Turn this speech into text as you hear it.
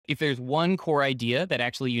if there's one core idea that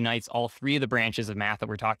actually unites all three of the branches of math that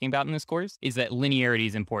we're talking about in this course, is that linearity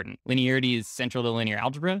is important. Linearity is central to linear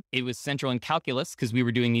algebra. It was central in calculus because we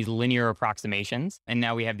were doing these linear approximations. And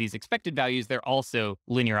now we have these expected values. They're also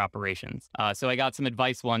linear operations. So I got some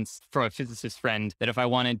advice once from a physicist friend that if I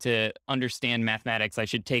wanted to understand mathematics, I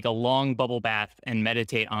should take a long bubble bath and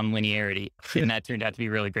meditate on linearity. And that turned out to be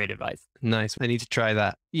really great advice. Nice. I need to try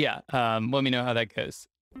that. Yeah. Let me know how that goes.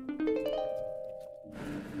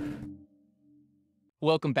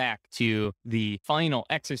 Welcome back to the final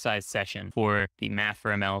exercise session for the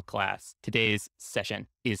Math4ML class. Today's session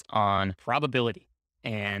is on probability.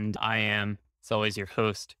 And I am, as always, your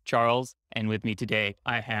host, Charles. And with me today,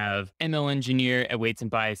 I have ML engineer at Weights and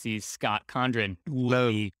Biases, Scott Condron, who will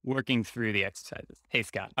be working through the exercises. Hey,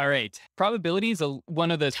 Scott. All right. Probability is one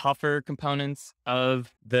of the tougher components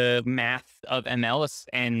of the math of ML,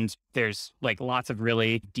 and there's like lots of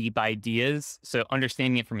really deep ideas. So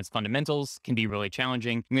understanding it from its fundamentals can be really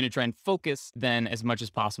challenging. I'm going to try and focus then as much as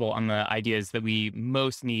possible on the ideas that we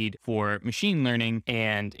most need for machine learning,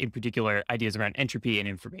 and in particular, ideas around entropy and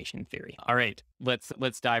information theory. All right, let's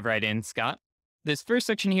dive right in, Scott. This first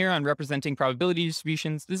section here on representing probability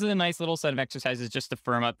distributions, this is a nice little set of exercises just to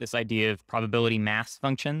firm up this idea of probability mass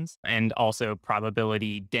functions and also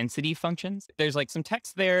probability density functions. There's like some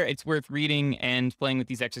text there. It's worth reading and playing with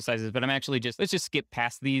these exercises, but let's just skip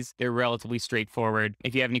past these. They're relatively straightforward.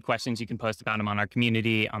 If you have any questions, you can post about them on our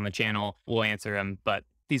community, on the channel. We'll answer them, but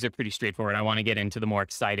these are pretty straightforward. I want to get into the more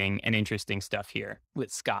exciting and interesting stuff here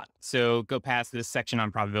with Scott. So go past this section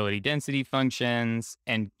on probability density functions,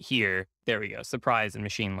 and here, there we go, surprise and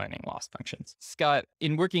machine learning loss functions. Scott,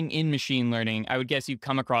 in working in machine learning, I would guess you've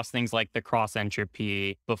come across things like the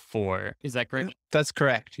crossentropy before. Is that correct? That's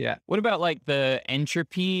correct, yeah. What about like the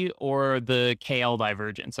entropy or the KL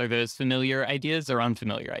divergence? Are those familiar ideas or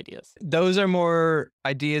unfamiliar ideas? Those are more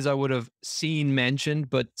ideas I would have seen mentioned,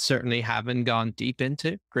 but certainly haven't gone deep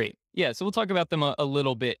into. Great. Yeah, so we'll talk about them a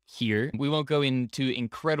little bit here. We won't go into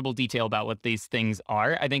incredible detail about what these things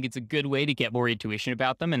are. I think it's a good way to get more intuition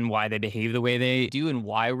about them and why they behave the way they do and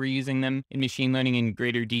why we're using them in machine learning in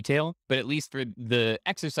greater detail. But at least for the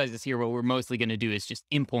exercises here, what we're mostly going to do is just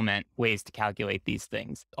implement ways to calculate these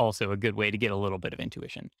things. Also a good way to get a little bit of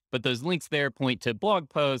intuition. But those links there point to blog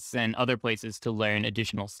posts and other places to learn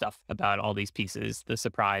additional stuff about all these pieces, the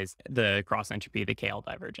surprise, the cross-entropy, the KL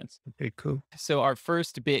divergence. Okay, cool. So our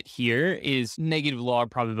first bit here is negative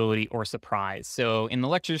log probability or surprise. So in the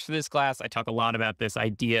lectures for this class, I talk a lot about this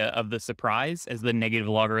idea of the surprise as the negative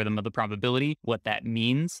logarithm of the probability, what that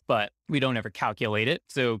means, but we don't ever calculate it.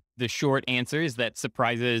 So the short answer is that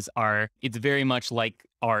surprises it's very much like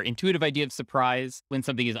our intuitive idea of surprise. When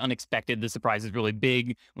something is unexpected, the surprise is really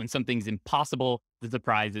big. When something's impossible, the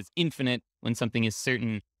surprise is infinite. When something is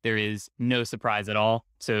certain, there is no surprise at all.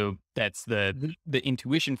 So that's the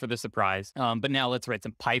intuition for the surprise. But now let's write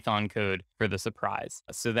some Python code for the surprise.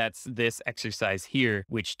 So that's this exercise here,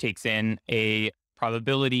 which takes in a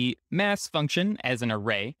probability mass function as an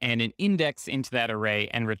array and an index into that array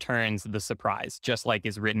and returns the surprise, just like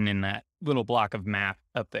is written in that little block of math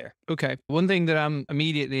up there. Okay. One thing that I'm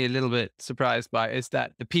immediately a little bit surprised by is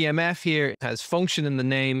that the PMF here has function in the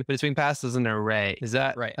name, but it's being passed as an array. Is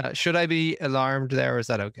that right? Should I be alarmed there, or is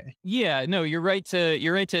that okay? Yeah, no, you're right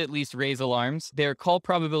to at least raise alarms. They're called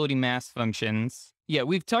probability mass functions. Yeah,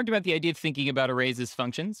 we've talked about the idea of thinking about arrays as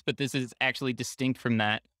functions, but this is actually distinct from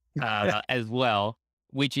that as well,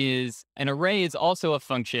 which is an array is also a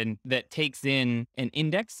function that takes in an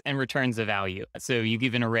index and returns a value. So you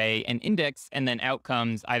give an array an index, and then out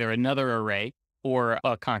comes either another array or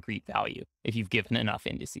a concrete value if you've given enough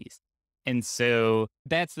indices. And so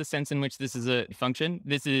that's the sense in which this is a function.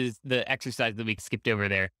 This is the exercise that we skipped over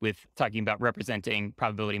there with talking about representing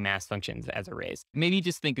probability mass functions as arrays. Maybe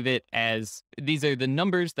just think of it as these are the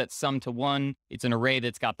numbers that sum to 1. It's an array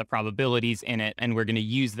that's got the probabilities in it, and we're going to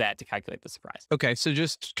use that to calculate the surprise. Okay, so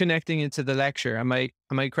just connecting it to the lecture, am I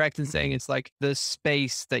correct in saying it's like the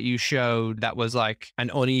space that you showed that was like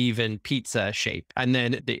an uneven pizza shape, and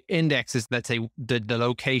then the index is, let's say, the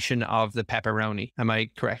location of the pepperoni? Am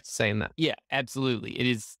I correct saying that? Yeah, absolutely. It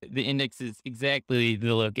is. The index is exactly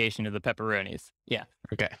the location of the pepperonis. Yeah.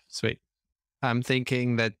 Okay, sweet. I'm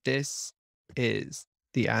thinking that this is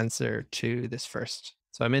the answer to this first.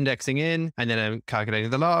 So I'm indexing in, and then I'm calculating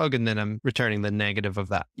the log, and then I'm returning the negative of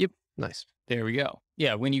that. Yep. Nice. There we go.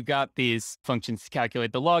 Yeah, when you've got these functions to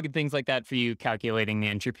calculate the log and things like that, for you, calculating the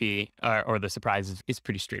entropy or the surprise is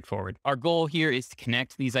pretty straightforward. Our goal here is to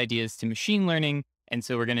connect these ideas to machine learning. And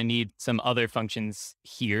so we're going to need some other functions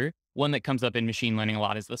here. One that comes up in machine learning a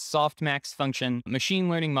lot is the softmax function. Machine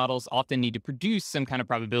learning models often need to produce some kind of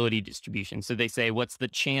probability distribution. So they say, what's the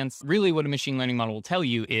chance? Really, what a machine learning model will tell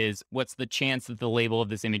you is, what's the chance that the label of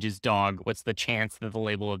this image is dog? What's the chance that the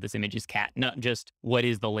label of this image is cat? Not just what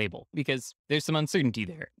is the label, because there's some uncertainty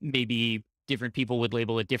there. Maybe different people would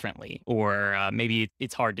label it differently, or maybe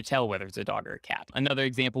it's hard to tell whether it's a dog or a cat. Another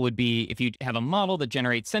example would be if you have a model that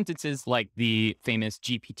generates sentences like the famous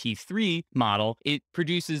GPT-3 model, it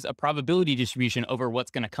produces a probability distribution over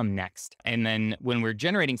what's going to come next. And then when we're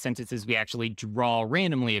generating sentences, we actually draw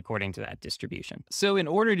randomly according to that distribution. So in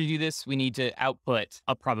order to do this, we need to output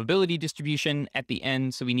a probability distribution at the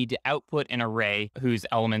end. So we need to output an array whose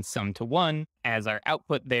elements sum to 1 as our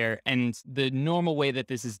output there. And the normal way that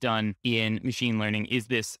this is done in machine learning is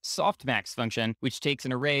this softmax function, which takes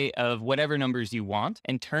an array of whatever numbers you want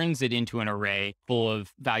and turns it into an array full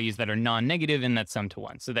of values that are non-negative and that sum to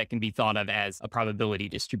 1. So that can be thought of as a probability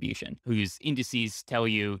distribution, whose indices tell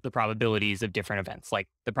you the probabilities of different events, like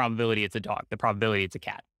the probability it's a dog, the probability it's a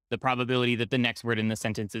cat, the probability that the next word in the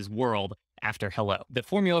sentence is world after hello. The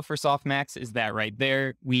formula for softmax is that right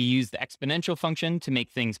there. We use the exponential function to make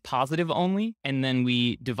things positive only, and then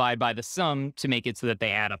we divide by the sum to make it so that they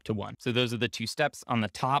add up to 1. So those are the two steps. On the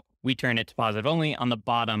top, we turn it to positive only. On the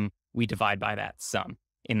bottom, we divide by that sum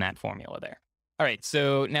in that formula there. All right,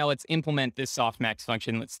 so now let's implement this softmax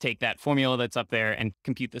function. Let's take that formula that's up there and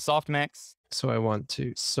compute the softmax. So I want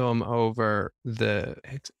to sum over the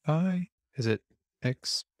xi. Is it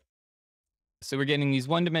x? So we're getting these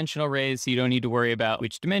one-dimensional arrays, so you don't need to worry about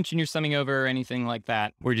which dimension you're summing over or anything like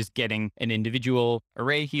that. We're just getting an individual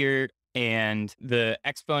array here and the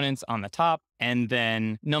exponents on the top. And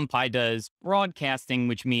then NumPy does broadcasting,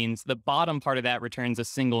 which means the bottom part of that returns a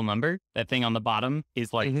single number. That thing on the bottom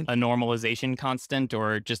is like a normalization constant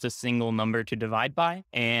or just a single number to divide by.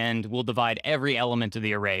 And we'll divide every element of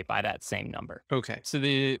the array by that same number. Okay. So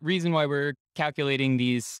the reason why we're calculating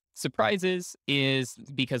these surprises is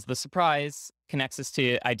because the surprise connects us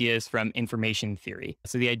to ideas from information theory.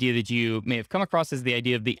 So the idea that you may have come across is the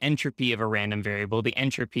idea of the entropy of a random variable, the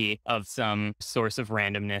entropy of some source of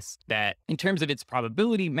randomness that in terms of its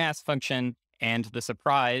probability mass function and the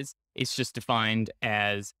surprise, it's just defined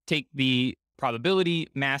as take the probability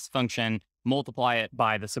mass function, multiply it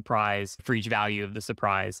by the surprise for each value of the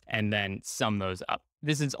surprise, and then sum those up.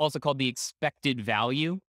 This is also called the expected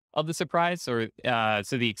value of the surprise, or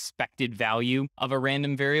so the expected value of a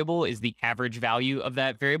random variable is the average value of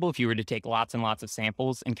that variable. If you were to take lots and lots of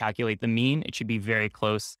samples and calculate the mean, it should be very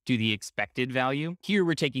close to the expected value. Here,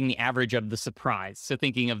 we're taking the average of the surprise. So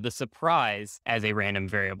thinking of the surprise as a random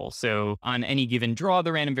variable. So on any given draw of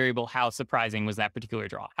the random variable, how surprising was that particular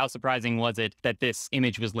draw? How surprising was it that this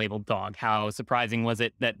image was labeled dog? How surprising was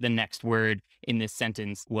it that the next word in this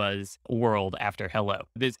sentence was world after hello?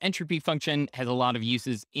 This entropy function has a lot of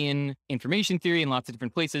uses in information theory in lots of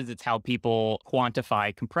different places. It's how people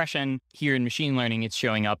quantify compression. Here in machine learning, it's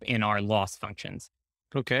showing up in our loss functions.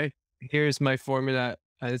 Okay, here's my formula.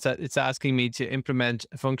 It's asking me to implement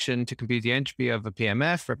a function to compute the entropy of a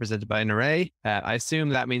PMF represented by an array. I assume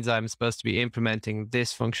that means I'm supposed to be implementing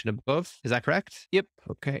this function above. Is that correct? Yep.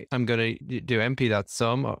 Okay, I'm going to do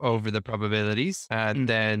np.sum over the probabilities, and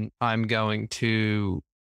then I'm going to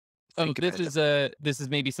this is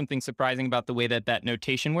maybe something surprising about the way that that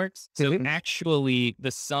notation works. So actually,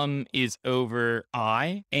 the sum is over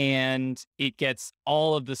I, and it gets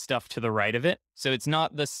all of the stuff to the right of it. So it's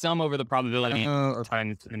not the sum over the probability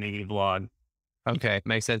times the negative log. Okay,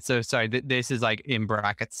 makes sense. So sorry, this is like in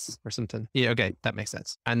brackets or something. Yeah, okay, that makes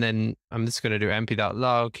sense. And then I'm just going to do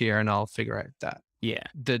np.log here, and I'll figure out that. Yeah.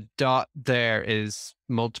 The dot there is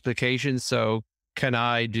multiplication. So can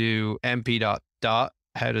I do np.dot?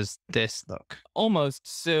 How does this look? Almost.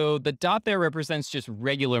 So the dot there represents just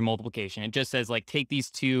regular multiplication. It just says like take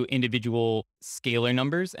these two individual scalar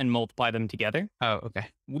numbers and multiply them together. Oh, okay.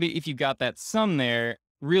 If you got that sum there,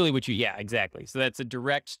 really yeah, exactly. So that's a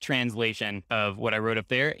direct translation of what I wrote up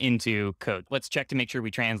there into code. Let's check to make sure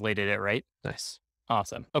we translated it right. Nice.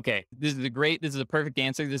 Awesome. Okay. This is a perfect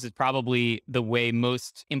answer. This is probably the way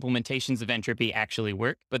most implementations of entropy actually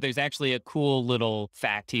work. But there's actually a cool little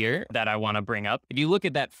fact here that I want to bring up. If you look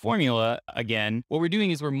at that formula again, what we're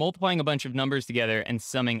doing is we're multiplying a bunch of numbers together and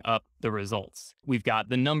summing up the results. We've got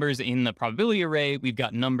the numbers in the probability array. We've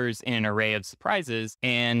got numbers in an array of surprises,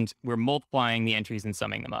 and we're multiplying the entries and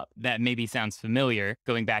summing them up. That maybe sounds familiar.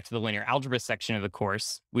 Going back to the linear algebra section of the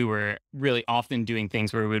course, we were really often doing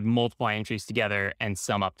things where we would multiply entries together and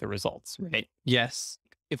sum up the results, right? Yes.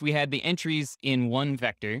 if we had the entries in one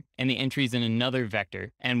vector and the entries in another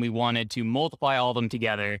vector, and we wanted to multiply all of them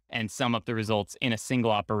together and sum up the results in a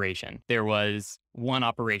single operation, there was one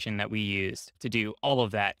operation that we used to do all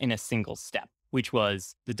of that in a single step, which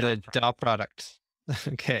was the dot product.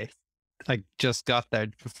 Okay. I just got there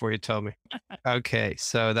before you told me. Okay.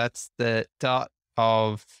 So that's the dot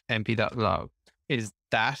of np.log. Is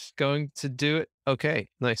that going to do it? Okay.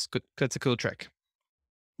 Nice. Good. That's a cool trick.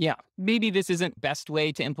 Yeah, maybe this isn't best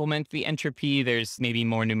way to implement the entropy. There's maybe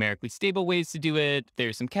more numerically stable ways to do it.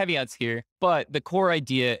 There's some caveats here, but the core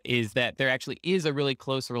idea is that there actually is a really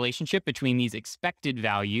close relationship between these expected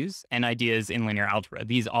values and ideas in linear algebra.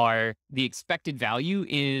 These are, the expected value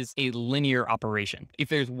is a linear operation. If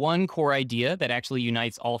there's one core idea that actually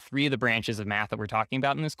unites all three of the branches of math that we're talking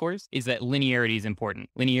about in this course, is that linearity is important.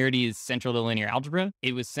 Linearity is central to linear algebra.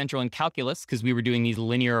 It was central in calculus because we were doing these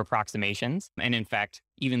linear approximations. And in fact,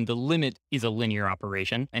 even the limit is a linear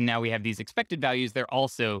operation. And now we have these expected values. They're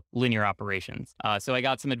also linear operations. So I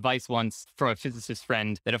got some advice once from a physicist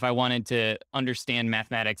friend that if I wanted to understand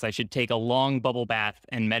mathematics, I should take a long bubble bath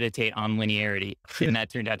and meditate on linearity. And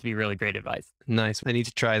that turned out to be really great advice. Nice. I need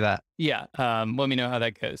to try that. Yeah. Let me know how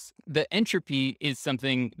that goes. The entropy is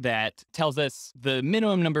something that tells us the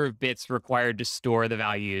minimum number of bits required to store the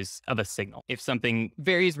values of a signal. If something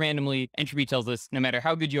varies randomly, entropy tells us no matter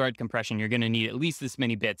how good you are at compression, you're going to need at least this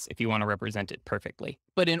many bits if you want to represent it perfectly.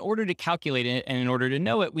 But in order to calculate it and in order to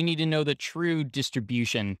know it, we need to know the true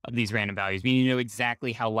distribution of these random values. We need to know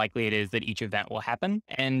exactly how likely it is that each event will happen.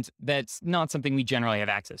 And that's not something we generally have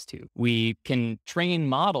access to. We can train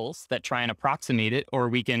models that try and approximate it, or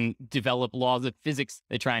we can develop laws of physics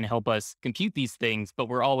that try and help us compute these things, but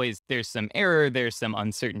there's some error, there's some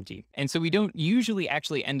uncertainty. And so we don't usually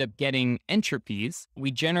actually end up getting entropies.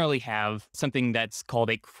 We generally have something that's called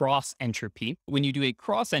a cross-entropy. When you do a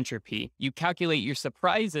cross-entropy, you calculate your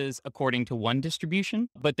surprises according to one distribution,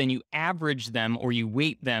 but then you average them or you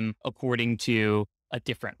weight them according to a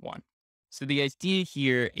different one. So the idea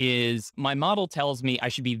here is my model tells me I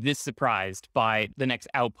should be this surprised by the next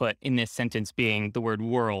output in this sentence being the word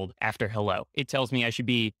world after hello. It tells me I should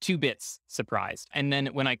be 2 bits surprised. And then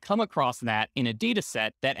when I come across that in a data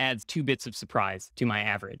set, that adds 2 bits of surprise to my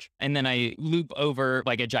average. And then I loop over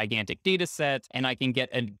like a gigantic data set and I can get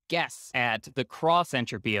a guess at the cross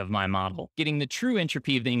entropy of my model. Getting the true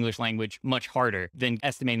entropy of the English language much harder than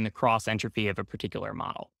estimating the cross entropy of a particular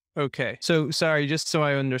model. Okay. So sorry, just so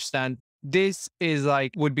I understand. This is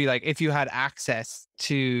would be like if you had access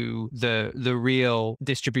to the real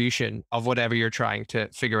distribution of whatever you're trying to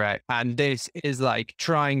figure out. And this is like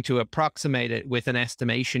trying to approximate it with an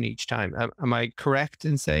estimation each time. Am I correct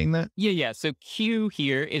in saying that? Yeah. So Q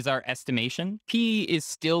here is our estimation. P is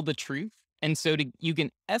still the truth. And so you can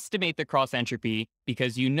estimate the cross entropy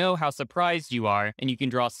because you know how surprised you are and you can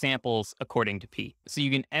draw samples according to P. So you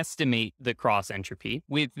can estimate the cross entropy.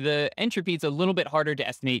 With the entropy, it's a little bit harder to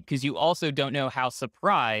estimate because you also don't know how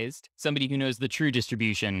surprised somebody who knows the true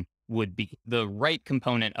distribution would be. The right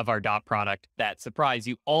component of our dot product, that surprise,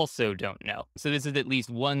 you also don't know. So this is at least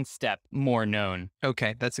one step more known.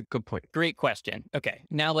 Okay, that's a good point. Great question. Okay,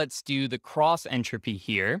 now let's do the cross entropy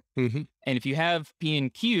here. Mm-hmm. And if you have P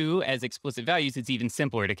and Q as explicit values, it's even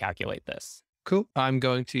simpler to calculate this. Cool. I'm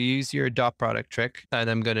going to use your dot product trick and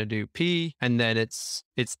I'm going to do P and then it's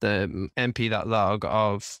the np.log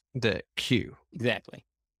of the Q. Exactly.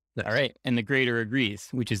 Nice. All right. And the grader agrees,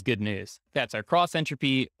 which is good news. That's our cross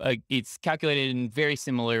entropy. It's calculated in a very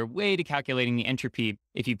similar way to calculating the entropy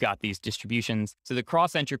if you've got these distributions. So the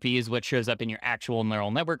cross entropy is what shows up in your actual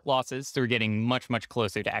neural network losses. So we're getting much, much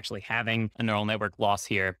closer to actually having a neural network loss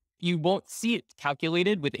here. You won't see it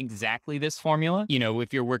calculated with exactly this formula. You know,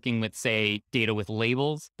 if you're working with, say, data with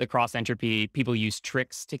labels, the cross entropy, people use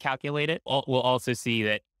tricks to calculate it. We'll also see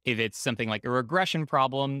that if it's something like a regression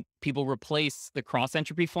problem, people replace the cross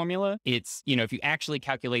entropy formula. It's, you know, if you actually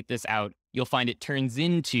calculate this out, you'll find it turns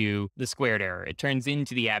into the squared error. It turns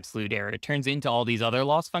into the absolute error. It turns into all these other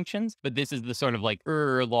loss functions. But this is the sort of like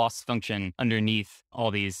loss function underneath all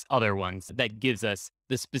these other ones that gives us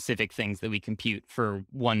the specific things that we compute for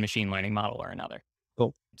one machine learning model or another.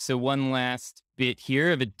 Cool. So one last bit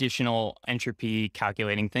here of additional entropy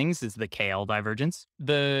calculating things is the KL divergence.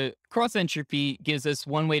 The cross entropy gives us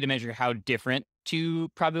one way to measure how different two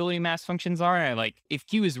probability mass functions are. Like if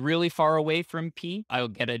Q is really far away from P, I'll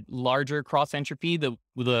get a larger cross entropy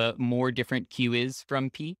the more different Q is from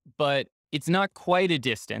P. But it's not quite a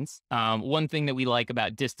distance. One thing that we like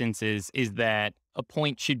about distances is that a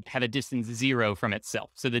point should have a distance 0 from itself.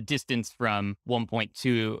 So the distance from one point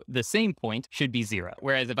to the same point should be 0.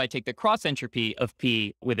 Whereas if I take the cross entropy of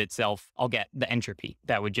P with itself, I'll get the entropy.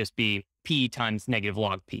 That would just be p times negative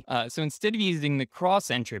log p. So instead of using the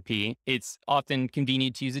cross entropy, it's often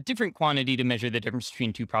convenient to use a different quantity to measure the difference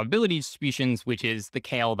between two probability distributions, which is the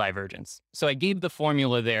KL divergence. So I gave the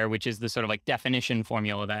formula there, which is the sort of like definition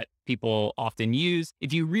formula that people often use.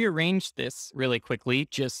 If you rearrange this really quickly,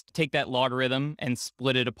 just take that logarithm and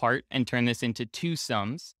split it apart and turn this into two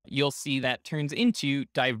sums, you'll see that turns into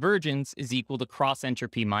divergence is equal to cross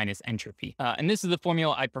entropy minus entropy. And this is the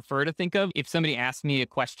formula I prefer to think of. If somebody asks me a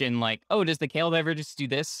question like, oh, does the KL divergence do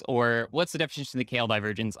this? Or what's the definition of the KL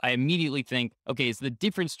divergence? I immediately think, okay, it's the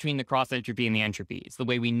difference between the cross entropy and the entropy. It's the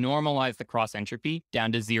way we normalize the cross entropy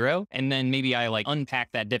down to zero. And then maybe I like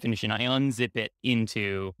unpack that definition. I unzip it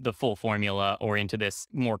into the full formula or into this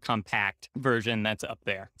more compact version that's up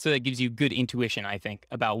there. So that gives you good intuition, I think,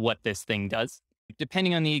 about what this thing does.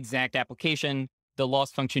 Depending on the exact application, the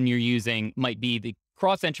loss function you're using might be the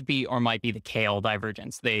cross entropy or might be the KL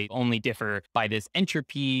divergence. They only differ by this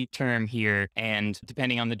entropy term here. And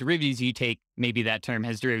depending on the derivatives you take, maybe that term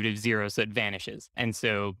has derivative zero, so it vanishes. And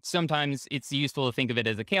so sometimes it's useful to think of it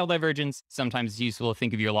as a KL divergence. Sometimes it's useful to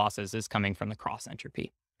think of your losses as coming from the cross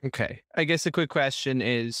entropy. Okay. I guess a quick question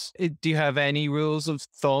is, do you have any rules of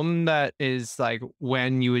thumb that is like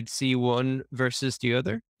when you would see one versus the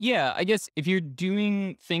other? Yeah, I guess if you're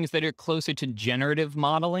doing things that are closer to generative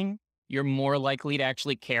modeling, you're more likely to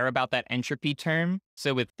actually care about that entropy term.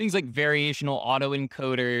 So with things like variational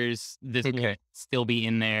autoencoders, this will still be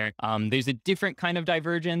in there. There's a different kind of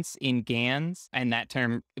divergence in GANs, and that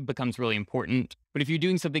term becomes really important. But if you're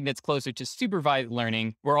doing something that's closer to supervised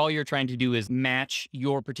learning, where all you're trying to do is match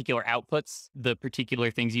your particular outputs, the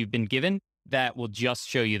particular things you've been given, that will just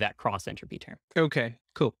show you that cross entropy term. Okay,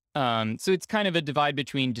 cool. So it's kind of a divide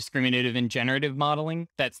between discriminative and generative modeling.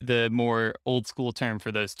 That's the more old school term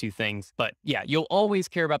for those two things. But yeah, you'll always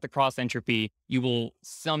care about the cross entropy. You will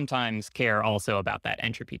sometimes care also about that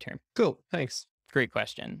entropy term. Cool, thanks. Great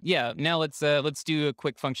question. Yeah, now let's do a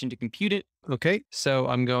quick function to compute it. Okay, so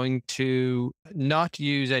I'm going to not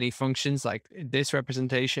use any functions like this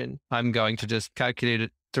representation. I'm going to just calculate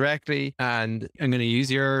it directly, and I'm going to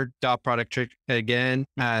use your dot product trick again,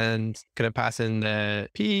 and going to pass in the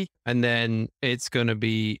p, and then it's going to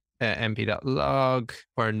be np.log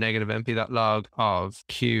or negative np.log of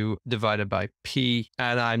q divided by p.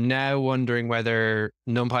 And I'm now wondering whether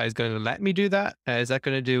NumPy is going to let me do that. Is that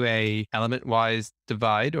going to do a element-wise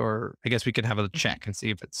divide? Or I guess we can have a check and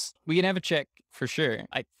see if it's... We can have a check for sure.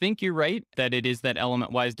 I think you're right that it is that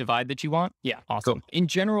element-wise divide that you want. Yeah, awesome. Cool. In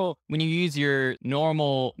general, when you use your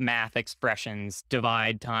normal math expressions,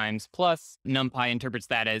 divide times plus, NumPy interprets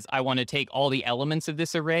that as I want to take all the elements of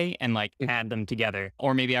this array and like add them together.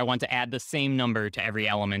 Or maybe I want to add the same number to every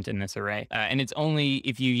element in this array. And it's only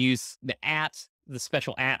if you use the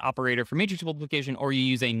special operator for matrix multiplication, or you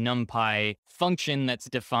use a NumPy function that's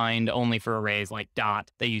defined only for arrays like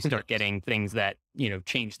dot, that you start getting things that,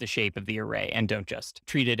 change the shape of the array and don't just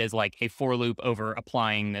treat it as like a for loop over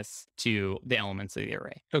applying this to the elements of the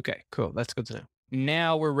array. Okay, cool. That's good to know.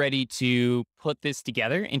 Now we're ready to put this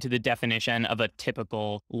together into the definition of a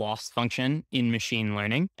typical loss function in machine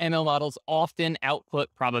learning. ML models often output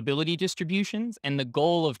probability distributions, and the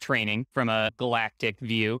goal of training from a galactic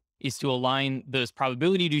view is to align those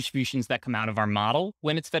probability distributions that come out of our model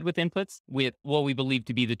when it's fed with inputs with what we believe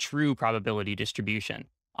to be the true probability distribution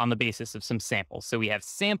on the basis of some samples. So we have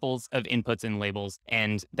samples of inputs and labels,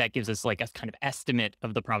 and that gives us like a kind of estimate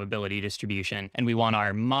of the probability distribution. And we want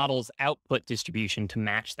our model's output distribution to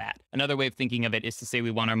match that. Another way of thinking of it is to say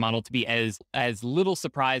we want our model to be as little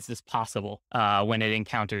surprised as possible when it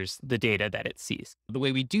encounters the data that it sees. The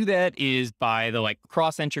way we do that is by the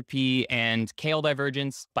cross entropy and KL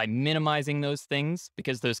divergence, by minimizing those things,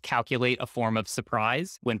 because those calculate a form of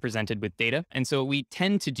surprise when presented with data. And so what we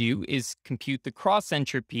tend to do is compute the cross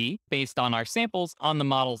entropy based on our samples on the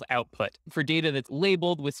model's output. For data that's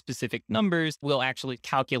labeled with specific numbers, we'll actually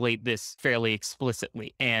calculate this fairly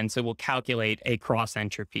explicitly. And so we'll calculate a cross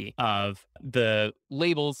entropy of the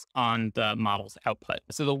labels on the model's output.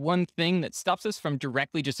 So the one thing that stops us from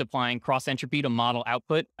directly just applying cross entropy to model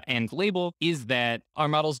output and label is that our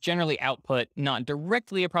models generally output not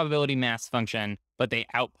directly a probability mass function, but they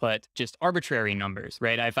output just arbitrary numbers,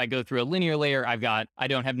 right? If I go through a linear layer, I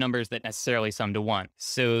don't have numbers that necessarily sum to 1.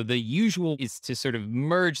 So the usual is to sort of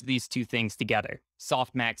merge these two things together,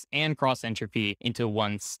 softmax and cross entropy, into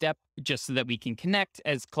one step, just so that we can connect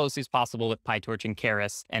as closely as possible with PyTorch and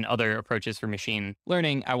Keras and other approaches for machine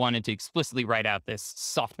learning. I wanted to explicitly write out this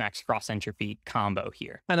softmax cross entropy combo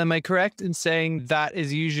here. And am I correct in saying that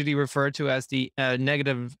is usually referred to as the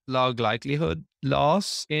negative log likelihood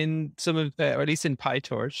loss in some of, or at least in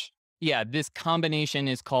PyTorch? Yeah, this combination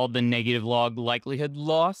is called the negative log likelihood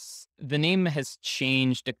loss. The name has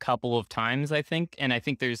changed a couple of times, I think, and I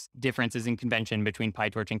think there's differences in convention between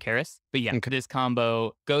PyTorch and Keras. But yeah, this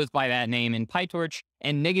combo goes by that name in PyTorch,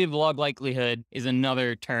 and negative log likelihood is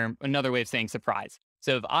another term, another way of saying surprise.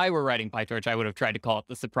 So if I were writing PyTorch, I would have tried to call it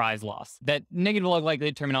the surprise loss. That negative log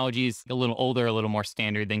likelihood terminology is a little older, a little more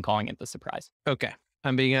standard than calling it the surprise. Okay.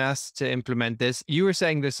 I'm being asked to implement this. You were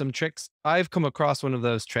saying there's some tricks. I've come across one of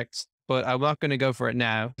those tricks, but I'm not going to go for it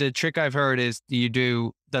now. The trick I've heard is you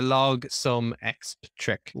do the log sum exp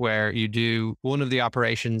trick, where you do one of the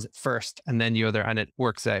operations first and then the other, and it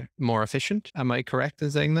works out more efficient. Am I correct in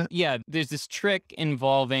saying that? Yeah, there's this trick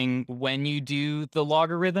involving when you do the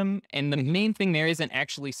logarithm, and the main thing there isn't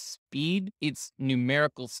actually speed, it's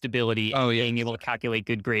numerical stability and being able to calculate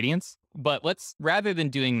good gradients. But rather than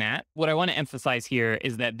doing that, what I want to emphasize here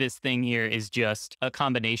is that this thing here is just a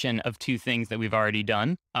combination of two things that we've already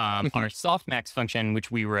done. Our softmax function,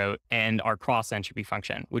 which we wrote, and our cross-entropy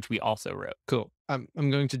function, which we also wrote. Cool. I'm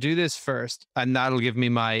going to do this first, and that'll give me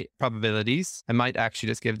my probabilities. I might actually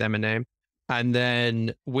just give them a name. And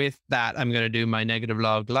then with that, I'm going to do my negative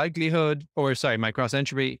log likelihood, my cross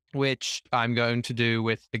entropy, which I'm going to do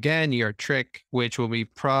with, again, your trick, which will be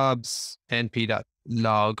probs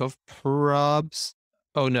np.log of probs.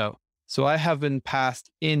 Oh no. So I have been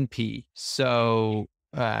passed np. So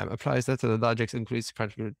applies that to the logics, includes the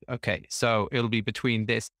contribute. Okay. So it'll be between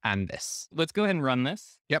this and this. Let's go ahead and run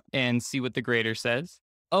this. Yep. And see what the grader says.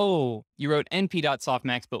 Oh, you wrote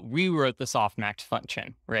np.softmax, but we wrote the softmax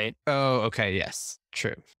function, right? Oh, okay. Yes,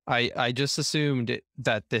 true. I just assumed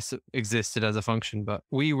that this existed as a function, but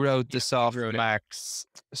we wrote the softmax.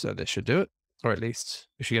 So this should do it, or at least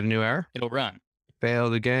we should get a new error. It'll run.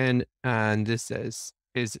 Failed again. And this says,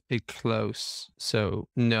 is it close? So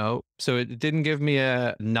no. So it didn't give me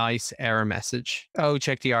a nice error message. Oh,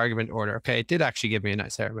 check the argument order. Okay, it did actually give me a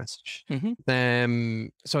nice error message.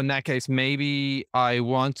 So in that case, maybe I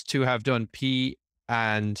want to have done P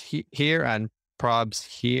and here and probs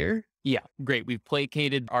here. Yeah, great. We've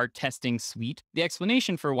placated our testing suite. The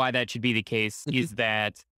explanation for why that should be the case is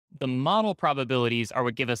that the model probabilities are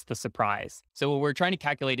what give us the surprise. So what we're trying to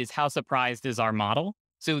calculate is how surprised is our model.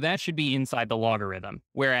 So that should be inside the logarithm.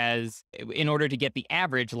 Whereas in order to get the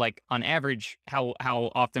average, like on average, how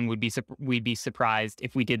often would we'd be surprised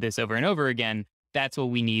if we did this over and over again, that's what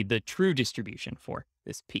we need the true distribution for,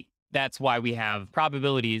 this P. That's why we have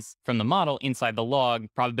probabilities from the model inside the log,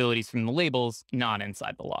 probabilities from the labels not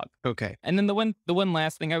inside the log. Okay. And then the one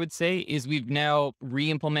last thing I would say is we've now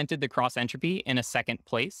re-implemented the cross entropy in a second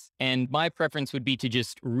place. And my preference would be to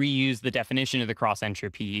just reuse the definition of the cross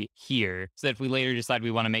entropy here, so that if we later decide we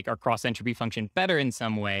want to make our cross entropy function better in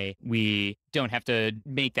some way, we don't have to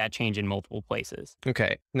make that change in multiple places.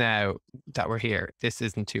 Okay. Now that we're here, this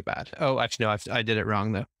isn't too bad. Oh, actually, no, I did it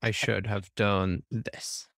wrong though. I should have done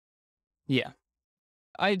this. Yeah.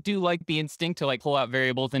 I do like the instinct to pull out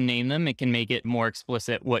variables and name them. It can make it more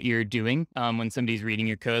explicit what you're doing when somebody's reading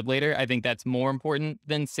your code later. I think that's more important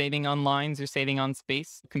than saving on lines or saving on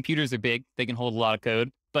space. Computers are big. They can hold a lot of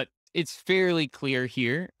code, but it's fairly clear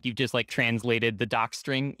here. You've just translated the doc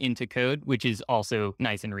string into code, which is also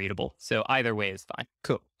nice and readable. So either way is fine.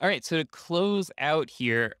 Cool. All right, so to close out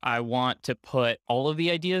here, I want to put all of the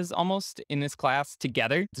ideas almost in this class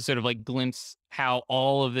together to sort of glimpse how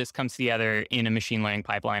all of this comes together in a machine learning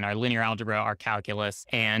pipeline, our linear algebra, our calculus,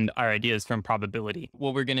 and our ideas from probability.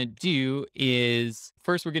 What we're going to do is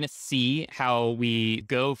first, we're going to see how we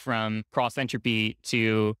go from cross entropy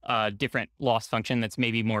to a different loss function that's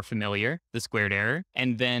maybe more familiar, the squared error.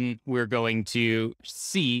 And then we're going to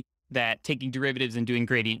see that taking derivatives and doing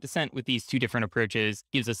gradient descent with these two different approaches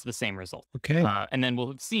gives us the same result. Okay. And then we'll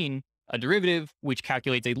have seen a derivative, which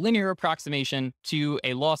calculates a linear approximation to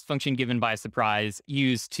a loss function given by a surprise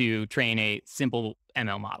used to train a simple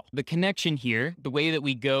ML model. The connection here, the way that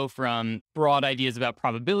we go from broad ideas about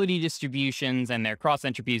probability distributions and their cross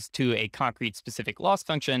entropies to a concrete specific loss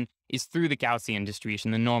function, is through the Gaussian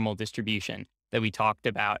distribution, the normal distribution that we talked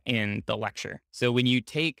about in the lecture. So when you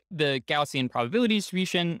take the Gaussian probability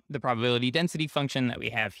distribution, the probability density function that we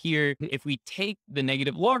have here, if we take the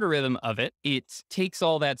negative logarithm of it, it takes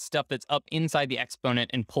all that stuff that's up inside the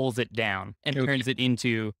exponent and pulls it down and turns it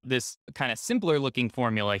into this kind of simpler looking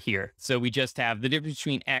formula here. So we just have the difference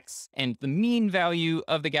between x and the mean value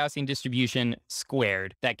of the Gaussian distribution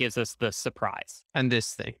squared. That gives us the surprise. And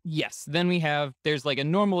this thing. Yes. Then there's a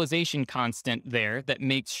normalization constant there that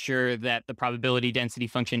makes sure that the probability probability density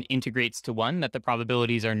function integrates to 1, that the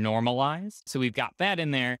probabilities are normalized. So we've got that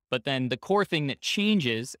in there. But then the core thing that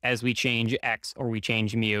changes as we change x or we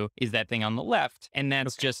change mu is that thing on the left. And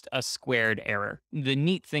that's just a squared error. The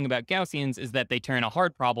neat thing about Gaussians is that they turn a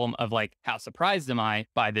hard problem of like, how surprised am I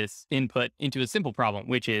by this input into a simple problem,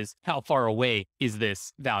 which is how far away is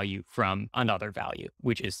this value from another value,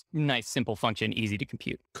 which is nice, simple function, easy to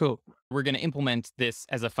compute. Cool. We're going to implement this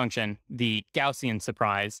as a function, the Gaussian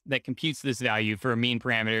surprise, that computes this value for a mean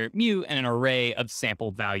parameter mu and an array of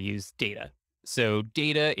sampled values data. So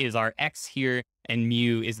data is our x here, and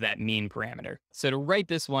mu is that mean parameter. So to write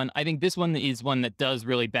this one, I think this one is one that does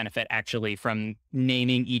really benefit actually from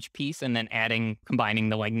naming each piece and then combining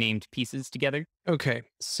the like named pieces together. Okay.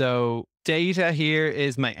 So data here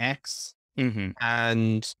is my x,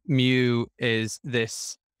 and mu is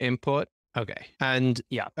this input. Okay. And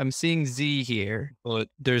yeah, I'm seeing z here, but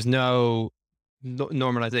there's no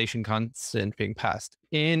normalization constant being passed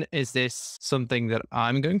in. Is this something that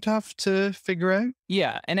I'm going to have to figure out?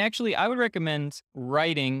 Yeah. And actually, I would recommend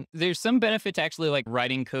there's some benefit to actually like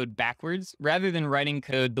writing code backwards rather than writing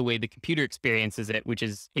code the way the computer experiences it, which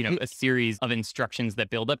is, a series of instructions that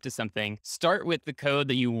build up to something. Start with the code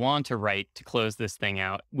that you want to write to close this thing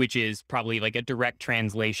out, which is probably like a direct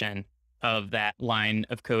translation of that line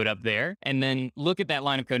of code up there. And then look at that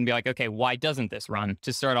line of code and be like, okay, why doesn't this run?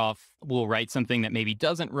 To start off, we'll write something that maybe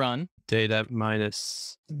doesn't run. Data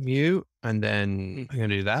minus mu, and then I'm going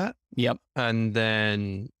to do that. Yep. And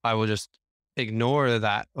then I will just ignore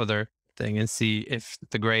that other thing and see if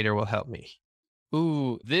the grader will help me.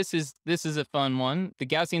 Ooh, this is a fun one. The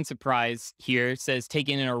Gaussian surprise here says take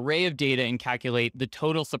in an array of data and calculate the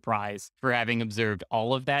total surprise for having observed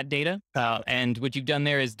all of that data. And what you've done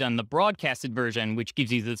there is done the broadcasted version, which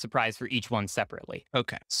gives you the surprise for each one separately.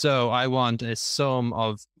 Okay. So I want a sum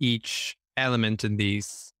of each element in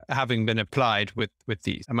these having been applied with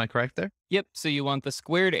these. Am I correct there? Yep. So you want the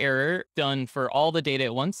squared error done for all the data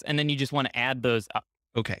at once, and then you just want to add those up.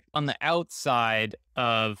 Okay. On the outside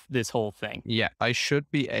of this whole thing. Yeah, I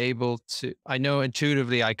should be able to. I know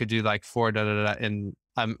intuitively I could do like 4 and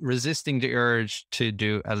I'm resisting the urge to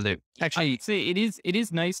do a loop. Actually, I'd say it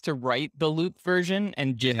is nice to write the loop version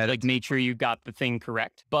and just like make sure you got the thing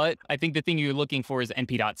correct. But I think the thing you're looking for is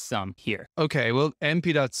np.sum here. Okay, well,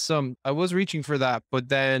 np.sum, I was reaching for that, but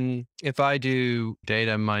then if I do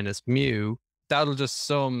data minus mu, that'll just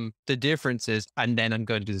sum the differences, and then I'm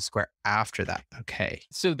going to do the square after that. Okay.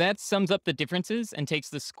 So that sums up the differences and takes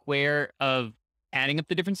the square of adding up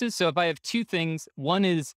the differences. So if I have two things, one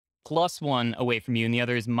is +1 away from you and the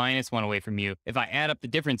other is -1 away from you. If I add up the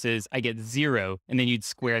differences, I get 0, and then you'd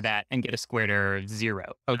square that and get a squared error of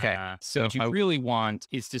 0. Okay. So what you really want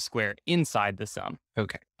is to square inside the sum.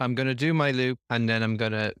 Okay. I'm going to do my loop, and then I'm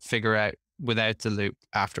going to figure out without the loop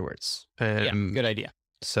afterwards. Yeah, good idea.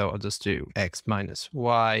 So I'll just do x minus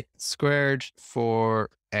y squared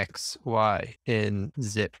for x, y in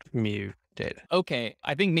zip mu data. Okay,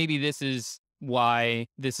 I think maybe this is why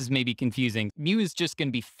this is maybe confusing. Mu is just going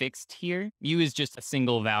to be fixed here. Mu is just a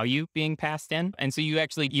single value being passed in. And so you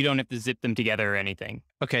don't have to zip them together or anything.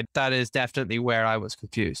 Okay, that is definitely where I was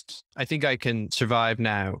confused. I think I can survive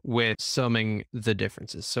now with summing the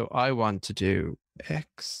differences. So I want to do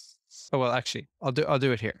x. Oh, well, actually, I'll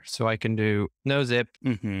do it here. So I can do no zip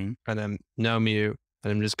and then no mu.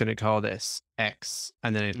 And I'm just going to call this x.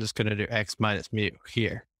 And then I'm just going to do x minus mu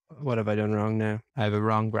here. What have I done wrong now? I have a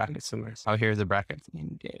wrong bracket somewhere. Oh, here's the bracket.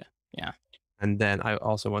 In data. Yeah. And then I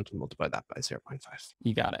also want to multiply that by 0.5.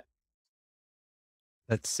 You got it.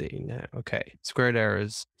 Let's see now. Okay. Squared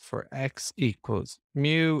errors for x equals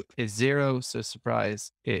mu is 0. So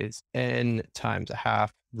surprise is n times a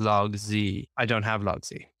half log z. I don't have log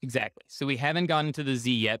z. Exactly. So we haven't gotten to the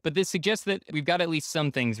z yet, but this suggests that we've got at least some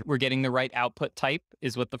things. We're getting the right output type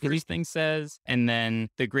is what the first thing says. And then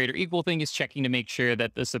the greater equal thing is checking to make sure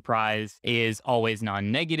that the surprise is always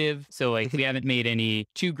non-negative. So like we haven't made any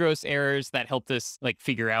too gross errors that helped us like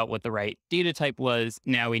figure out what the right data type was.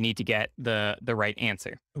 Now we need to get the right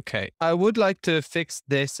answer. Okay. I would like to fix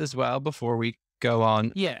this as well before we go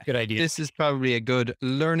on. Yeah, good idea. This is probably a good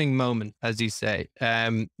learning moment, as you say.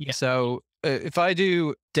 So if I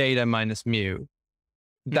do data minus mu,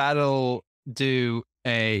 that'll do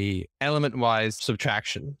a element-wise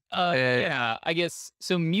subtraction. Yeah, I guess.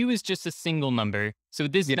 So mu is just a single number. So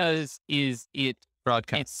what this does is it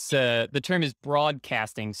broadcast. The term is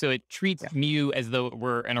broadcasting. So it treats mu as though it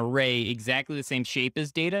were an array exactly the same shape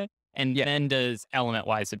as data, and then does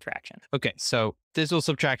element-wise subtraction. Okay, so this will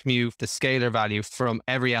subtract mu, the scalar value, from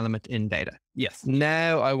every element in data. Yes.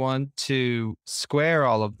 Now I want to square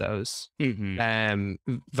all of those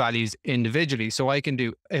values individually. So I can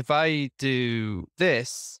do, if I do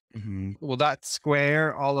this, will that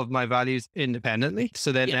square all of my values independently?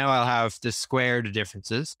 So that now I'll have to square the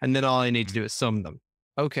differences, and then all I need to do is sum them.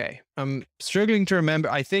 Okay, I'm struggling to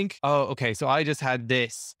remember. I think, okay, so I just had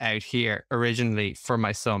this out here originally for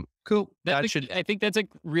my sum. Cool. I think that's a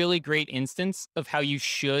really great instance of how you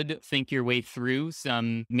should think your way through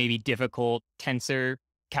some maybe difficult tensor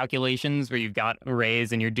calculations where you've got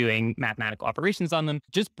arrays and you're doing mathematical operations on them.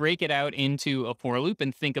 Just break it out into a for loop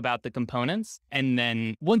and think about the components. And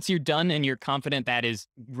then once you're done and you're confident that is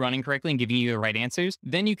running correctly and giving you the right answers,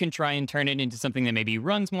 then you can try and turn it into something that maybe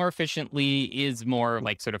runs more efficiently, is more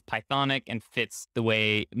like sort of Pythonic and fits the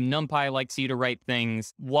way NumPy likes you to write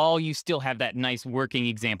things, while you still have that nice working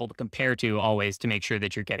example to compare to always to make sure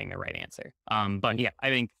that you're getting the right answer. But yeah, I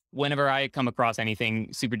think whenever I come across anything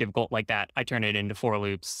super difficult like that, I turn it into for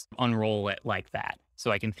loops, unroll it like that,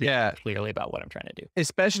 so I can think clearly about what I'm trying to do.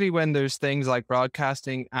 Especially when there's things like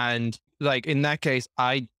broadcasting, and like in that case,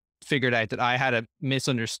 I figured out that I had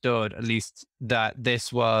misunderstood, at least, that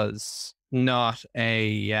this was not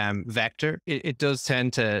a vector. It does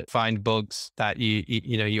tend to find bugs that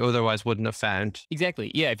you otherwise wouldn't have found.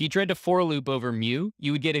 Exactly. Yeah. If you tried to for loop over mu,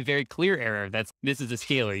 you would get a very clear error. This is a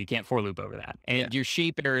scalar. You can't for loop over that. And your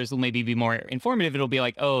shape errors will maybe be more informative. It'll be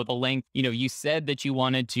like, oh, the length, you said that you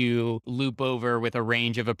wanted to loop over with a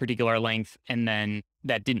range of a particular length, and then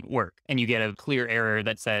that didn't work. And you get a clear error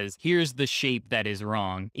that says, here's the shape that is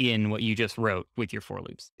wrong in what you just wrote with your for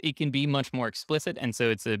loops. It can be much more explicit. And so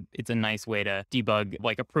it's a nice way to debug,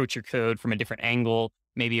 like approach your code from a different angle,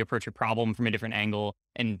 maybe approach your problem from a different angle,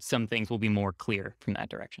 and some things will be more clear from that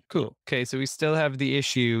direction. Cool. Okay, so we still have the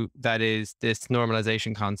issue that is this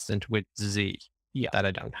normalization constant with Z. That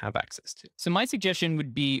I don't have access to. So my suggestion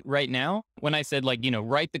would be right now, when I said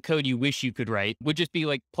write the code you wish you could write, would just be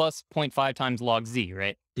like plus 0.5 times log Z,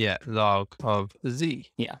 right? Yeah, log of Z.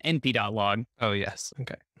 Yeah, np.log. Oh, yes.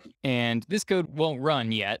 Okay. And this code won't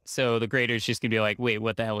run yet, so the grader is just going to be like, wait,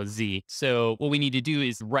 what the hell is Z? So what we need to do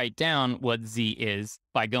is write down what Z is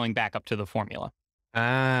by going back up to the formula.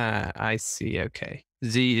 Ah, I see. Okay.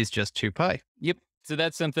 Z is just 2 pi. Yep. So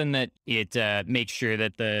that's something that it makes sure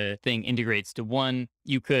that the thing integrates to 1.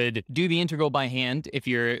 You could do the integral by hand if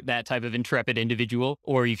you're that type of intrepid individual,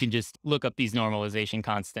 or you can just look up these normalization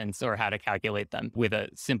constants or how to calculate them with a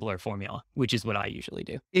simpler formula, which is what I usually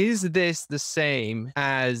do. Is this the same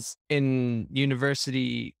as in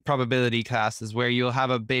university probability classes where you'll have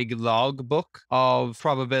a big log book of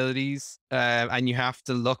probabilities and you have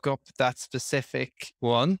to look up that specific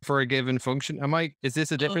one for a given function? Is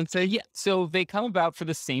this a different thing? Yeah. So they come about for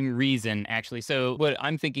the same reason, actually. So what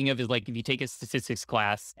I'm thinking of is like if you take a statistics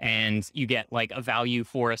class and you get like a value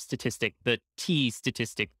for a statistic, the T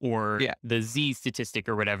statistic or the Z statistic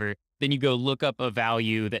or whatever, then you go look up a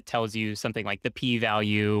value that tells you something like the P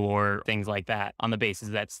value or things like that on the basis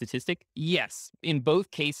of that statistic. Yes, in both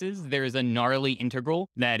cases, there is a gnarly integral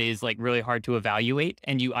that is like really hard to evaluate.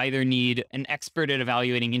 And you either need an expert at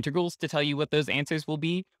evaluating integrals to tell you what those answers will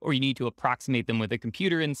be, or you need to approximate them with a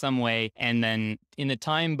computer in some way. And then in the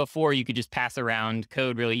time before, you could just pass around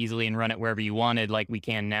code really easily and run it wherever you wanted, like we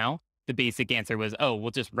can now. The basic answer was, oh,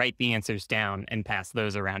 we'll just write the answers down and pass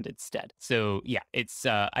those around instead. So yeah, it's,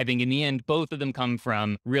 I think in the end, both of them come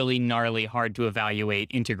from really gnarly, hard to evaluate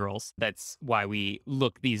integrals. That's why we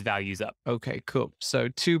look these values up. Okay, cool. So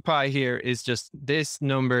 2 pi here is just this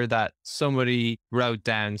number that somebody wrote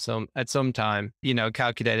down at some time,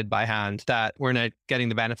 calculated by hand, that we're not getting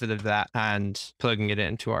the benefit of that and plugging it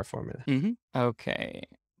into our formula. Okay,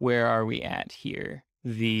 where are we at here?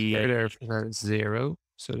 The 0.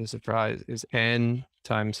 So the surprise is n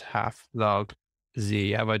times half log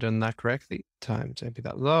Z. Have I done that correctly? Times maybe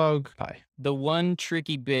that log pi. The one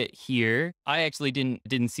tricky bit here, I actually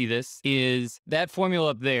didn't see this, is that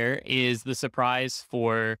formula up there is the surprise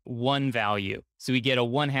for one value. So we get a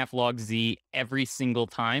 1/2 log Z every single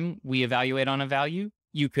time we evaluate on a value.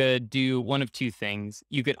 You could do one of two things.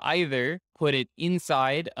 You could either put it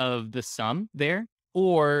inside of the sum there,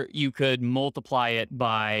 or you could multiply it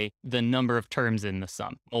by the number of terms in the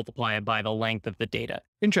sum, multiply it by the length of the data.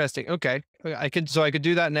 Interesting. Okay. I could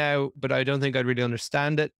do that now, but I don't think I'd really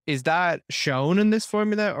understand it. Is that shown in this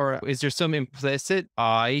formula, or is there some implicit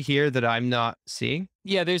I here that I'm not seeing?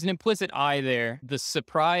 Yeah, there's an implicit I there. The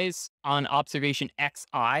surprise on observation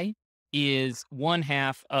xi is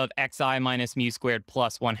 1/2 of xi minus mu squared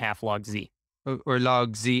plus 1/2 log Z. or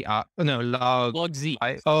log z. No, Log z.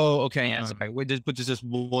 Oh, okay. Yeah. Yeah, sorry. But there's just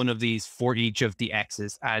one of these for each of the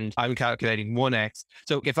x's, and I'm calculating one x.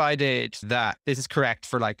 So if I did that, this is correct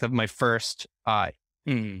for like my first I.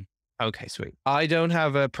 Hmm. Okay, sweet. I don't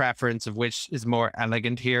have a preference of which is more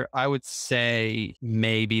elegant here. I would say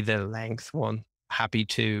maybe the length one. Happy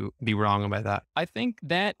to be wrong about that. I think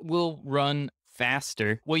that will run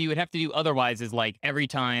faster. What you would have to do otherwise is like every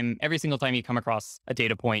single time you come across a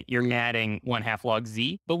data point, you're adding 1/2 log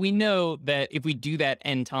z. But we know that if we do that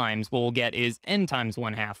n times, what we'll get is n times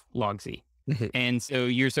 1/2 log z. And so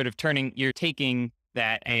you're taking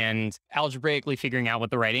that and algebraically figuring out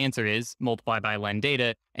what the right answer is, multiply by len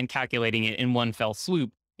data, and calculating it in one fell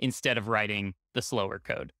swoop instead of writing the slower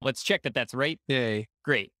code. Let's check that that's right. Yay.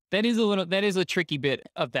 Great. That is a tricky bit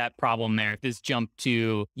of that problem there, this jump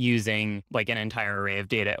to using like an entire array of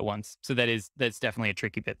data at once. So that's definitely a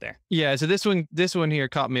tricky bit there. Yeah, so this one here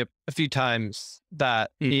caught me up a few times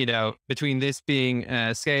that, between this being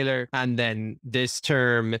a scalar and then this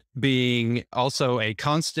term being also a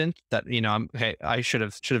constant that, I should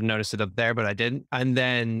have noticed it up there, but I didn't. And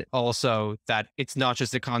then also that it's not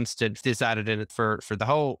just a constant, this added in it for the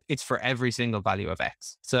whole, it's for every single value of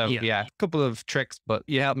x. So yeah, a couple of tricks, but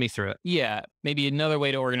you helped me through it. Yeah, maybe another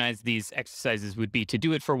way to organize these exercises would be to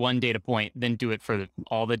do it for one data point, then do it for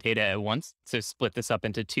all the data at once. So split this up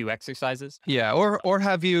into 2 exercises. Yeah, or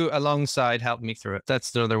have you alongside help me through it.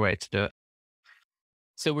 That's another way to do it.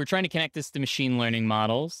 So we're trying to connect this to machine learning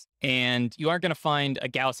models, and you aren't going to find a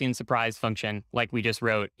Gaussian surprise function like we just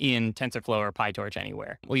wrote in TensorFlow or PyTorch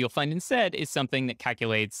anywhere. What you'll find instead is something that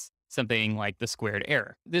calculates something like the squared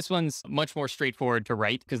error. This one's much more straightforward to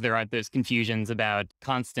write because there aren't those confusions about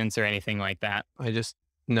constants or anything like that. I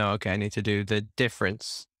need to do the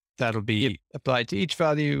difference. That'll be applied to each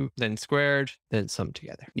value, then squared, then summed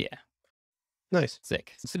together. Yeah. Nice.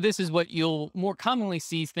 Sick. So this is what you'll more commonly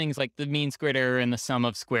see, things like the mean squared error and the sum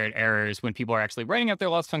of squared errors when people are actually writing out their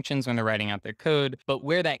loss functions, when they're writing out their code. But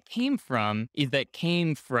where that came from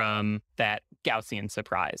that Gaussian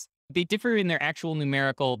surprise. They differ in their actual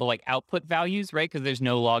numerical, output values, right? Because there's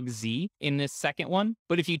no log z in this second one.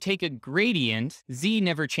 But if you take a gradient, z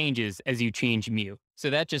never changes as you change mu. So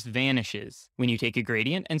that just vanishes when you take a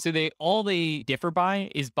gradient. And so all they differ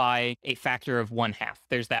by is by a factor of 1/2.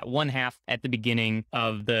 There's that 1/2 at the beginning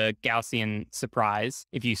of the Gaussian surprise.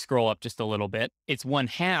 If you scroll up just a little bit, it's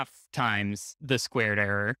 1/2 times the squared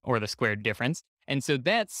error or the squared difference. And so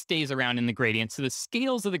that stays around in the gradient. So the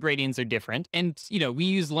scales of the gradients are different. And, we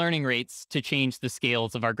use learning rates to change the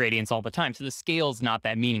scales of our gradients all the time. So the scale's not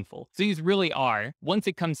that meaningful. So these really are, once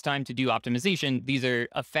it comes time to do optimization, these are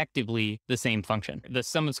effectively the same function, the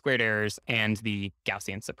sum of squared errors and the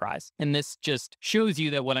Gaussian surprise. And this just shows you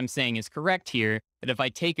that what I'm saying is correct here, that if I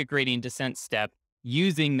take a gradient descent step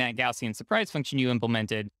using that Gaussian surprise function you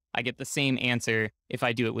implemented, I get the same answer if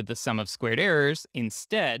I do it with the sum of squared errors.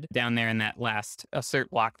 Instead, down there in that last assert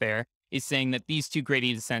block there is saying that these 2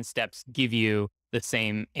 gradient descent steps give you the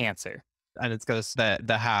same answer. And it's got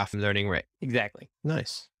the half learning rate. Exactly.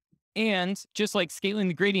 Nice. And just like scaling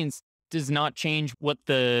the gradients does not change what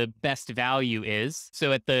the best value is.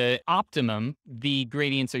 So at the optimum, the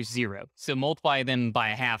gradients are 0. So multiply them by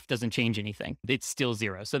 1/2 doesn't change anything. It's still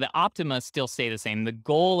 0. So the optima still stay the same. The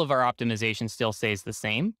goal of our optimization still stays the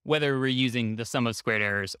same, whether we're using the sum of squared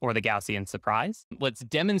errors or the Gaussian surprise. Let's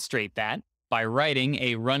demonstrate that by writing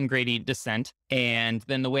a run gradient descent. And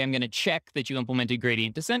then the way I'm going to check that you implemented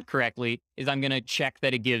gradient descent correctly is I'm going to check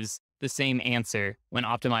that it gives the same answer when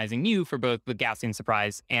optimizing mu for both the Gaussian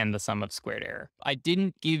surprise and the sum of squared error. I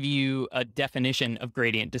didn't give you a definition of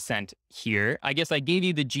gradient descent here. I guess I gave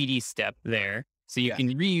you the GD step there, so you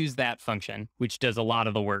can reuse that function, which does a lot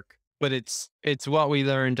of the work. But it's what we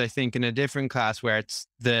learned, I think, in a different class where it's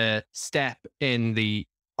the step in the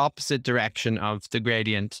opposite direction of the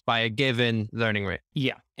gradient by a given learning rate.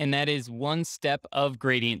 Yeah, and that is one step of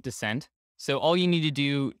gradient descent. So all you need to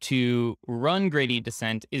do to run gradient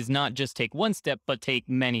descent is not just take one step, but take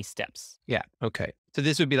many steps. Yeah. Okay. So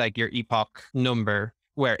this would be like your epoch number,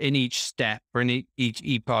 where in each step or in each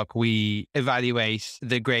epoch, we evaluate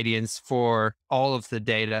the gradients for all of the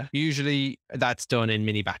data. Usually that's done in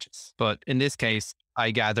mini batches. But in this case, I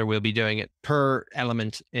gather we'll be doing it per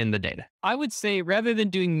element in the data. I would say rather than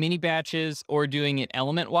doing mini batches or doing it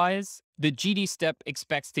element-wise, the GD step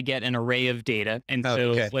expects to get an array of data. And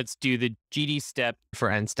let's do the GD step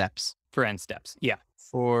for n steps. For n steps, yeah.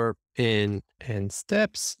 For in n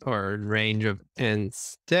steps or range of n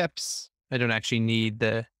steps. I don't actually need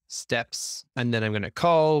the steps, and then I'm going to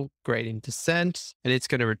call gradient descent, and it's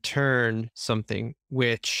going to return something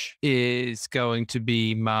which is going to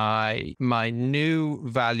be my new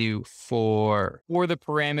value for the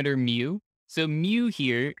parameter mu. So mu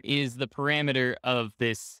here is the parameter of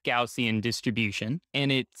this Gaussian distribution,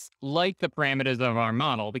 and it's like the parameters of our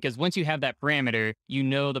model, because once you have that parameter, you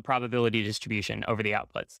know the probability distribution over the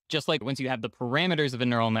outputs. Just like once you have the parameters of a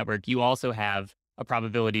neural network, you also have a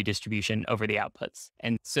probability distribution over the outputs.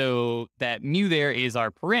 And so that mu there is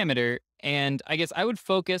our parameter. And I guess I would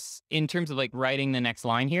focus, in terms of like writing the next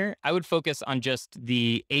line here, I would focus on just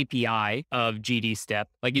the API of GD step.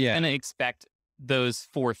 Like it's going to expect those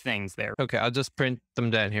 4 things there. Okay, I'll just print them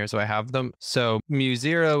down here so I have them. So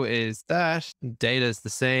mu0 is that, data is the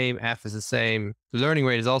same, f is the same, the learning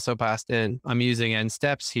rate is also passed in. I'm using n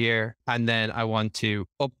steps here, and then I want to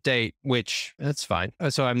update, which that's fine.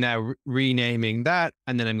 So I'm now renaming that,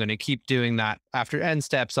 and then I'm going to keep doing that. After n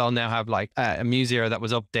steps, I'll now have like a mu0 that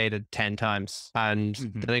was updated 10 times, and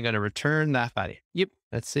then I'm going to return that value. Yep.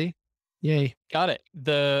 Let's see. Yay. Got it.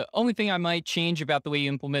 The only thing I might change about the way you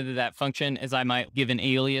implemented that function is I might give an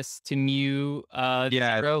alias to mu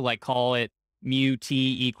 0, like call it mu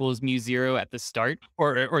t equals mu0 at the start.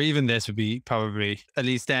 Or even this would be probably, at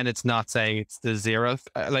least then it's not saying it's the 0th.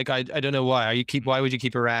 Like, I don't know why. Why would you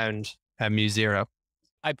keep around mu0?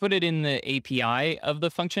 I put it in the API of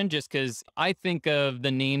the function just because I think of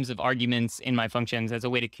the names of arguments in my functions as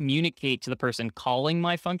a way to communicate to the person calling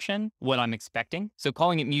my function what I'm expecting. So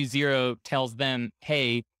calling it mu0 tells them,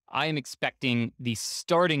 hey, I am expecting the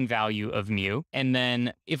starting value of mu. And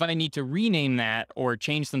then if I need to rename that or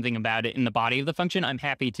change something about it in the body of the function, I'm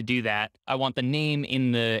happy to do that. I want the name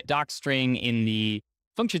in the doc string in the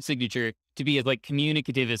function signature to be as like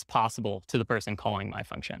communicative as possible to the person calling my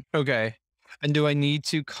function. Okay. And do I need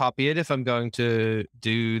to copy it if I'm going to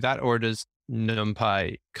do that, or does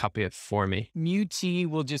NumPy copy it for me? Mu-t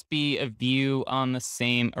will just be a view on the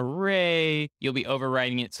same array. You'll be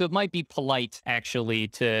overriding it. So it might be polite, actually,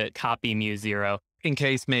 to copy mu0. In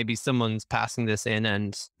case maybe someone's passing this in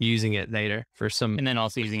and using it later for some... And then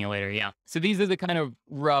also using it later, yeah. So these are the kind of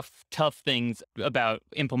rough, tough things about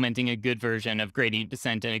implementing a good version of gradient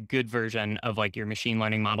descent and a good version of like your machine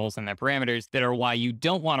learning models and their parameters that are why you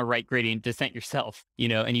don't want to write gradient descent yourself, you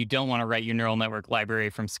know, and you don't want to write your neural network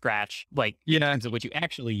library from scratch, like in terms of what you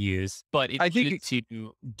actually use. But it's good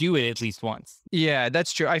to do it at least once. Yeah,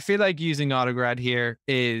 that's true. I feel like using autograd here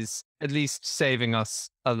is at least saving us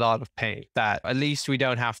a lot of pain, that at least we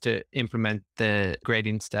don't have to implement the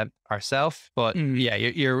gradient step ourselves. But yeah,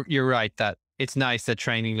 you're right that it's nice that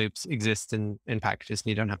training loops exist in packages and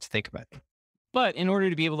you don't have to think about it. But in order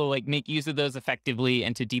to be able to like make use of those effectively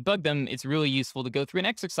and to debug them, it's really useful to go through an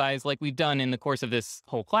exercise like we've done in the course of this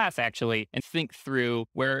whole class, actually, and think through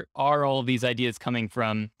where are all of these ideas coming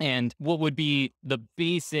from and what would be the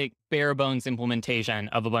basic bare bones implementation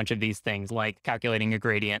of a bunch of these things, like calculating a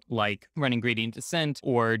gradient, like running gradient descent,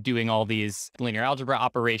 or doing all these linear algebra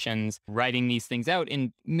operations, writing these things out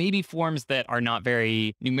in maybe forms that are not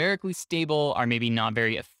very numerically stable, are maybe not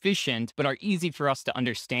very efficient, but are easy for us to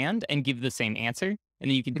understand and give the same answer. And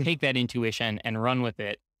then you can take that intuition and run with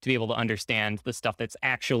it to be able to understand the stuff that's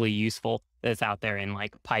actually useful that's out there in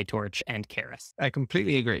like PyTorch and Keras. I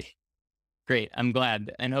completely agree. Great. I'm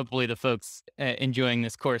glad. And hopefully the folks enjoying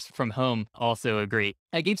this course from home also agree.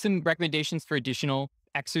 I gave some recommendations for additional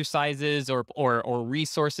exercises or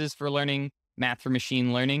resources for learning math for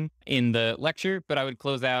machine learning in the lecture, but I would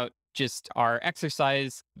close out just our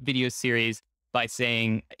exercise video series by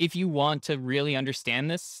saying, if you want to really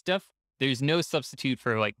understand this stuff, there's no substitute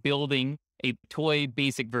for like building a toy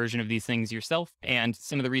basic version of these things yourself. And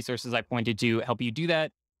some of the resources I pointed to help you do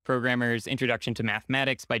that. Programmer's Introduction to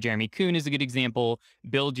Mathematics by Jeremy Kuhn is a good example.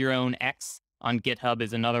 Build Your Own X on GitHub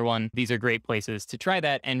is another one. These are great places to try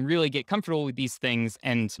that and really get comfortable with these things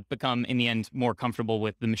and become, in the end, more comfortable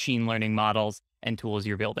with the machine learning models and tools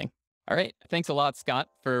you're building. All right. Thanks a lot, Scott,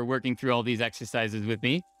 for working through all these exercises with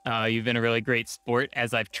me. You've been a really great sport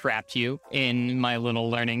as I've trapped you in my little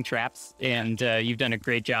learning traps, and you've done a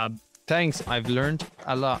great job. Thanks. I've learned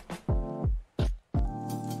a lot.